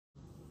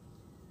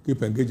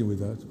Keep engaging with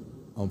that.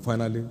 And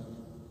finally,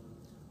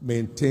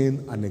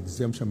 maintain an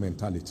exemption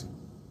mentality.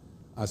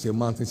 As a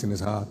man thinks in his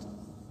heart,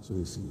 so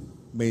you see.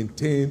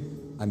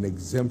 Maintain an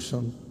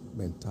exemption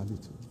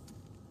mentality.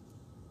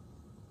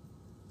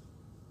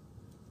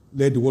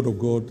 Let the word of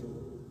God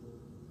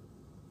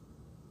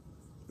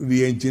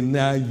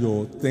re-engineer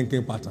your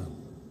thinking pattern.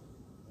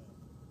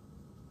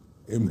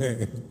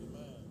 Amen.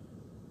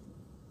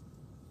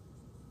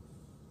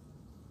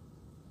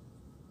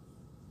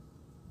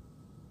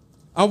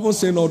 I've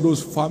seen all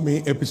those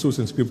farming episodes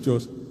in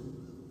scriptures.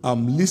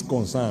 I'm least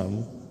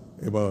concerned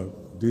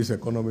about this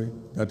economy,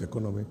 that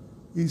economy.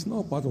 It's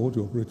not part of what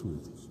you operate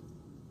with.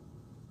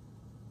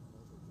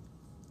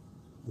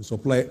 You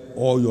supply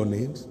all your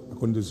needs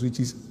according to His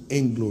riches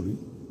in glory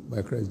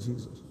by Christ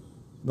Jesus.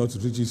 Not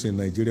riches in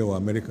Nigeria or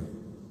America.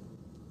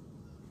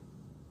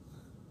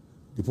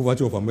 The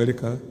poverty of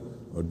America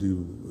or the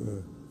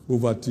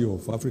poverty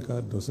of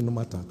Africa doesn't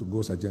matter to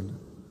God's agenda.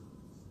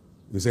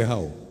 You say,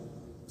 how?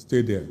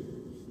 Stay there.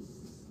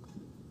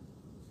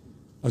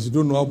 As you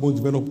don't know how bones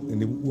develop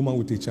in a woman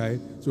with a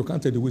child, so you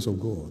can't tell the ways of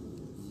God,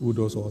 who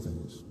does all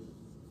things.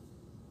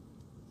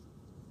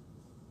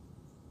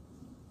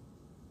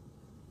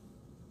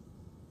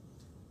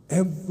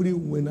 Every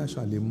winner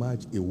shall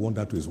emerge a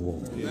wonder to his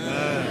world.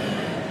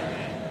 Amen.